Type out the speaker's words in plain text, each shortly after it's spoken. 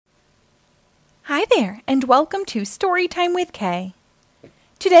Hi there, and welcome to Storytime with Kay.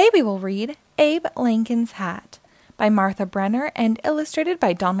 Today we will read Abe Lincoln's Hat by Martha Brenner and illustrated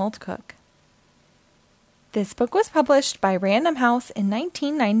by Donald Cook. This book was published by Random House in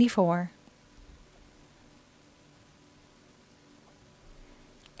 1994.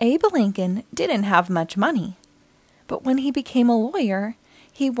 Abe Lincoln didn't have much money, but when he became a lawyer,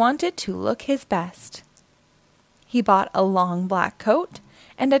 he wanted to look his best. He bought a long black coat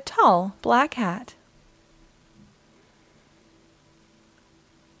and a tall black hat.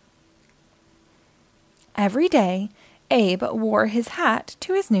 Every day, Abe wore his hat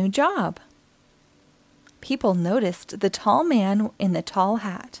to his new job. People noticed the tall man in the tall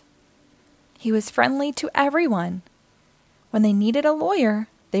hat. He was friendly to everyone. When they needed a lawyer,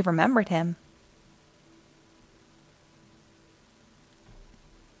 they remembered him.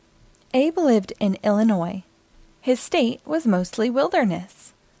 Abe lived in Illinois. His state was mostly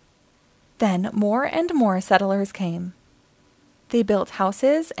wilderness. Then more and more settlers came. They built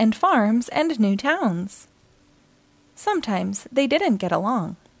houses and farms and new towns. Sometimes they didn't get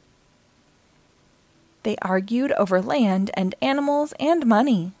along. They argued over land and animals and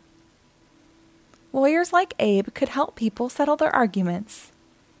money. Lawyers like Abe could help people settle their arguments.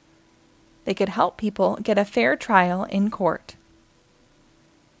 They could help people get a fair trial in court.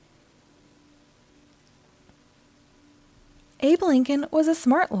 Abe Lincoln was a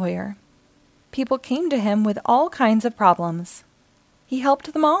smart lawyer. People came to him with all kinds of problems. He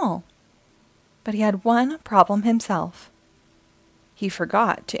helped them all. But he had one problem himself. He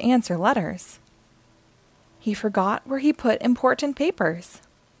forgot to answer letters. He forgot where he put important papers.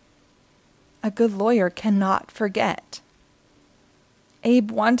 A good lawyer cannot forget.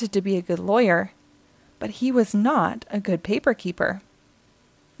 Abe wanted to be a good lawyer, but he was not a good paper keeper.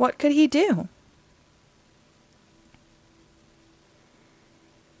 What could he do?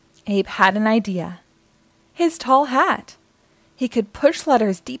 Abe had an idea. His tall hat. He could push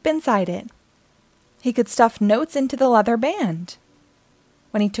letters deep inside it. He could stuff notes into the leather band.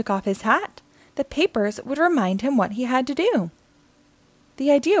 When he took off his hat, the papers would remind him what he had to do. The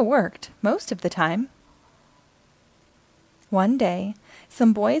idea worked most of the time. One day,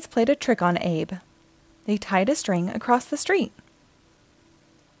 some boys played a trick on Abe. They tied a string across the street.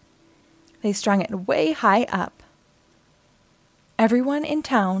 They strung it way high up. Everyone in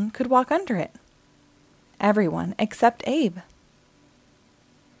town could walk under it. Everyone except Abe.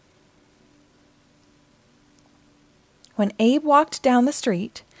 When Abe walked down the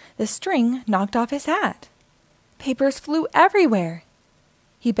street, the string knocked off his hat. Papers flew everywhere.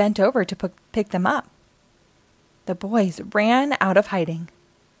 He bent over to pick them up. The boys ran out of hiding.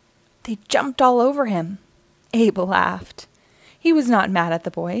 They jumped all over him. Abe laughed. He was not mad at the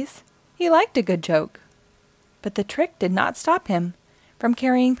boys. He liked a good joke. But the trick did not stop him from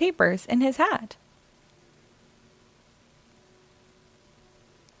carrying papers in his hat.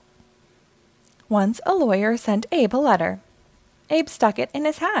 Once a lawyer sent Abe a letter. Abe stuck it in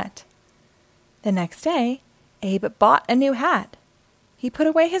his hat. The next day, Abe bought a new hat. He put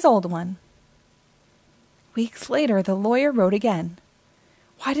away his old one. Weeks later, the lawyer wrote again.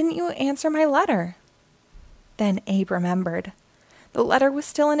 "Why didn't you answer my letter?" Then Abe remembered. The letter was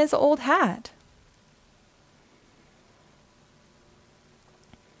still in his old hat.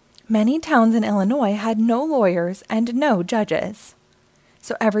 Many towns in Illinois had no lawyers and no judges.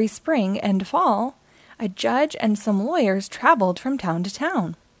 So every spring and fall, a judge and some lawyers traveled from town to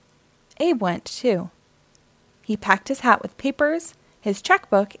town. Abe went too. He packed his hat with papers, his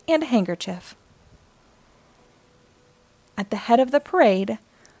checkbook, and a handkerchief. At the head of the parade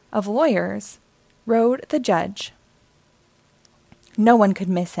of lawyers rode the judge. No one could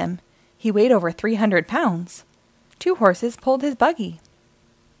miss him. He weighed over 300 pounds. 2 horses pulled his buggy.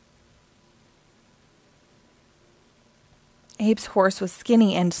 Abe's horse was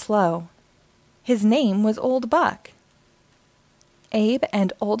skinny and slow. His name was Old Buck. Abe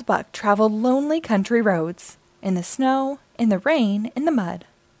and Old Buck traveled lonely country roads, in the snow, in the rain, in the mud.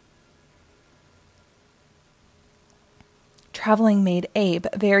 Traveling made Abe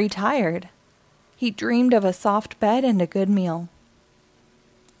very tired. He dreamed of a soft bed and a good meal.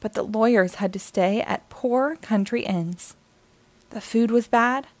 But the lawyers had to stay at poor country inns. The food was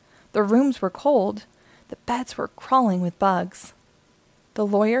bad, the rooms were cold, the beds were crawling with bugs. The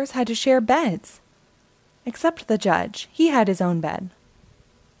lawyers had to share beds. Except the judge. He had his own bed.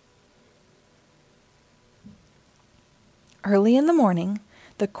 Early in the morning,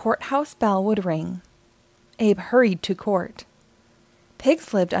 the courthouse bell would ring. Abe hurried to court.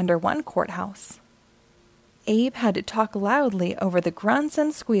 Pigs lived under one courthouse. Abe had to talk loudly over the grunts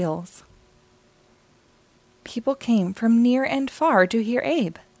and squeals. People came from near and far to hear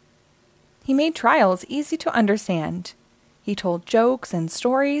Abe. He made trials easy to understand. He told jokes and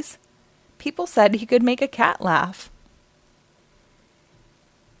stories. People said he could make a cat laugh.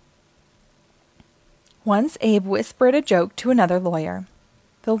 Once Abe whispered a joke to another lawyer.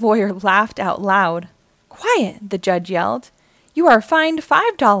 The lawyer laughed out loud. "Quiet!" the judge yelled. "You are fined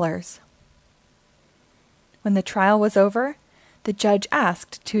 $5." When the trial was over, the judge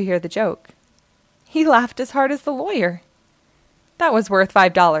asked to hear the joke. He laughed as hard as the lawyer. "That was worth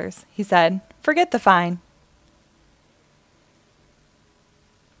 $5, he said. "Forget the fine."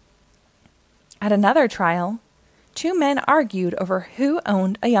 At another trial, two men argued over who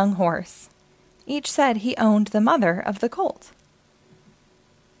owned a young horse. Each said he owned the mother of the colt.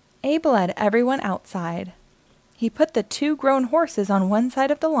 Abe led everyone outside. He put the two grown horses on one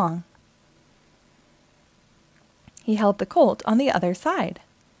side of the lawn. He held the colt on the other side.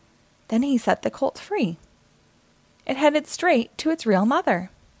 Then he set the colt free. It headed straight to its real mother.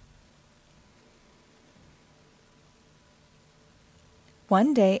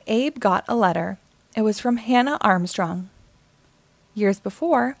 One day, Abe got a letter. It was from Hannah Armstrong. Years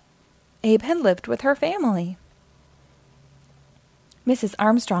before, Abe had lived with her family. Mrs.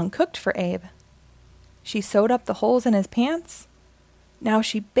 Armstrong cooked for Abe. She sewed up the holes in his pants. Now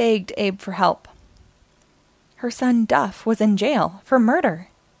she begged Abe for help. Her son Duff was in jail for murder.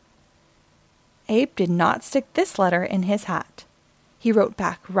 Abe did not stick this letter in his hat. He wrote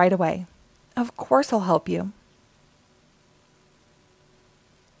back right away. "Of course I'll help you."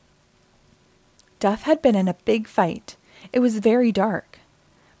 Duff had been in a big fight. It was very dark.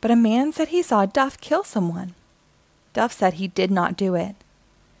 But a man said he saw Duff kill someone. Duff said he did not do it.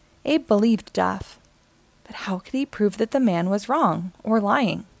 Abe believed Duff. But how could he prove that the man was wrong or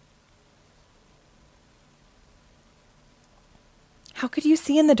lying? "How could you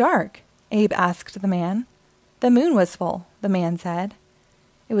see in the dark?" Abe asked the man. "The moon was full," the man said.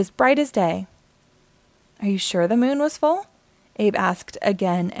 "It was bright as day." "Are you sure the moon was full?" Abe asked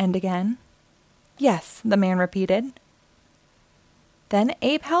again and again. "Yes," the man repeated. Then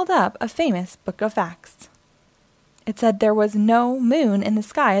Abe held up a famous book of facts. It said there was no moon in the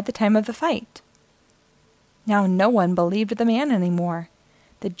sky at the time of the fight. Now no one believed the man anymore.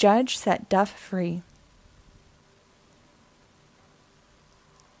 The judge set Duff free.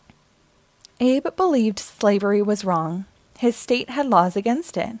 Abe believed slavery was wrong. His state had laws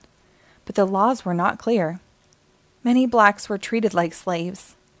against it. But the laws were not clear. Many blacks were treated like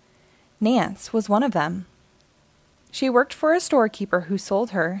slaves. Nance was one of them. She worked for a storekeeper who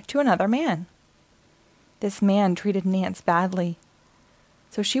sold her to another man. This man treated Nance badly,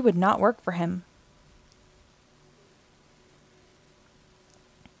 so she would not work for him.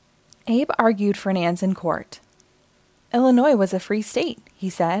 Abe argued for Nance in court. Illinois was a free state, he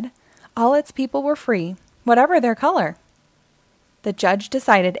said. All its people were free, whatever their color. The judge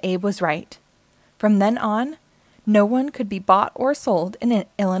decided Abe was right. From then on, no one could be bought or sold in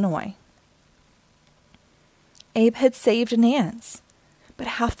Illinois. Abe had saved Nance, but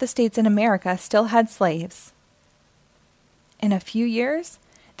half the states in America still had slaves. In a few years,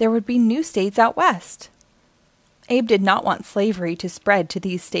 there would be new states out west. Abe did not want slavery to spread to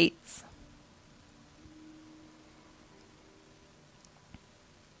these states.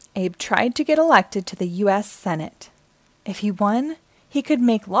 Abe tried to get elected to the U.S. Senate. If he won, he could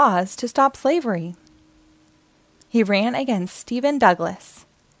make laws to stop slavery. He ran against Stephen Douglas.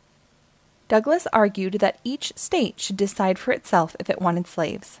 Douglas argued that each state should decide for itself if it wanted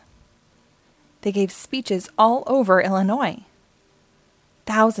slaves. They gave speeches all over Illinois.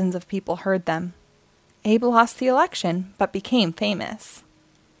 Thousands of people heard them. Abe lost the election, but became famous.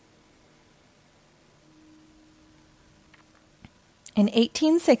 In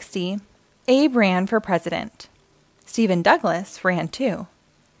 1860, Abe ran for president. Stephen Douglas ran too.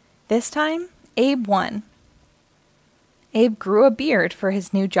 This time, Abe won. Abe grew a beard for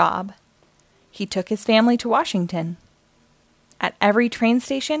his new job. He took his family to Washington. At every train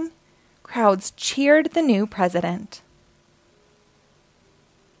station, crowds cheered the new president.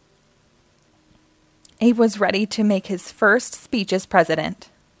 Abe was ready to make his first speech as president.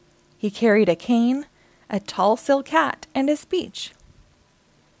 He carried a cane, a tall silk hat, and a speech.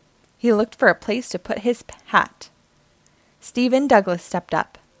 He looked for a place to put his hat. Stephen Douglas stepped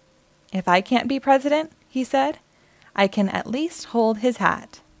up. "If I can't be president," he said, "I can at least hold his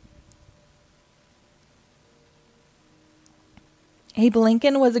hat." Abe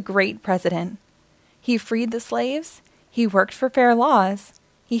Lincoln was a great president. He freed the slaves, he worked for fair laws,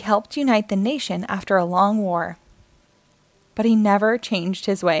 he helped unite the nation after a long war. But he never changed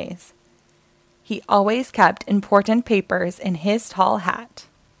his ways. He always kept important papers in his tall hat.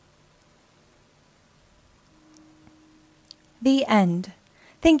 The end.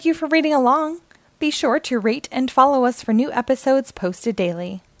 Thank you for reading along. Be sure to rate and follow us for new episodes posted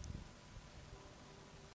daily.